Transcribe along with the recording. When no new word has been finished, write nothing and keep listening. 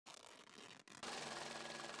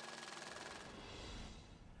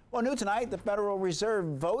Well, new tonight, the Federal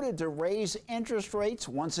Reserve voted to raise interest rates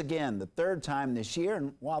once again, the third time this year.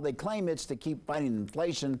 And while they claim it's to keep fighting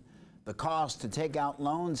inflation, the cost to take out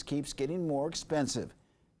loans keeps getting more expensive.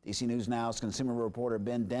 DC News Now's consumer reporter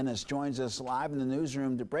Ben Dennis joins us live in the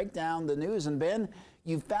newsroom to break down the news. And Ben,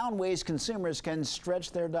 you've found ways consumers can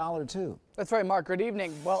stretch their dollar too. That's right, Mark. Good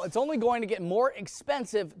evening. Well, it's only going to get more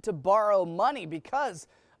expensive to borrow money because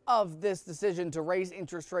of this decision to raise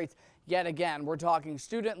interest rates yet again. We're talking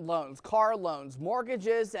student loans, car loans,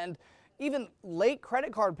 mortgages, and even late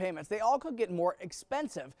credit card payments. They all could get more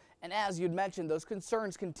expensive. And as you'd mentioned, those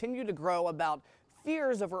concerns continue to grow about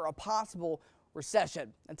fears over a possible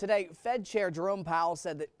recession. And today, Fed Chair Jerome Powell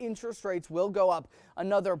said that interest rates will go up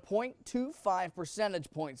another 0.25 percentage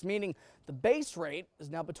points, meaning the base rate is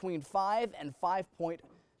now between 5 and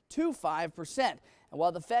 5.25%. And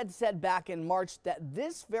while the Fed said back in March that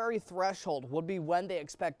this very threshold would be when they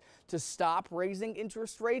expect to stop raising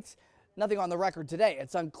interest rates, nothing on the record today.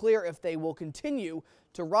 It's unclear if they will continue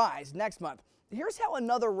to rise next month. Here's how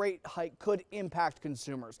another rate hike could impact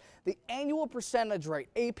consumers. The annual percentage rate,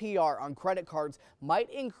 APR, on credit cards might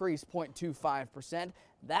increase 0.25%.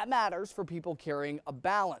 That matters for people carrying a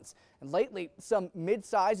balance. And lately, some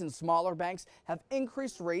mid-size and smaller banks have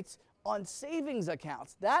increased rates on savings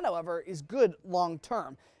accounts. That, however, is good long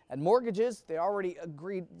term. And mortgages, they already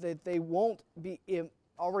agreed that they won't be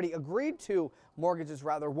mortgages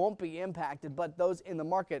won't be impacted, but those in the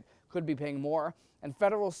market could be paying more. And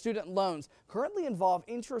federal student loans currently involve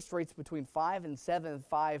interest rates between 5 and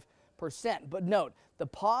 7.5%. But note, the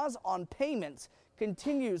pause on payments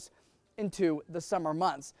continues into the summer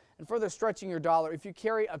months. And further stretching your dollar, if you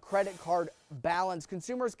carry a credit card balance,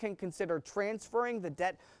 consumers can consider transferring the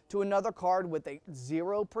debt to another card with a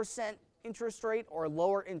 0% interest rate or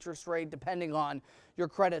lower interest rate, depending on your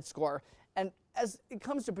credit score. And as it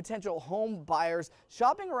comes to potential home buyers,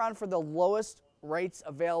 shopping around for the lowest rates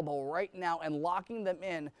available right now and locking them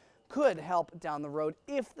in could help down the road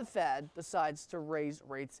if the Fed decides to raise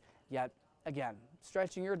rates yet again.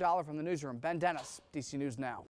 Stretching your dollar from the newsroom, Ben Dennis, DC News Now.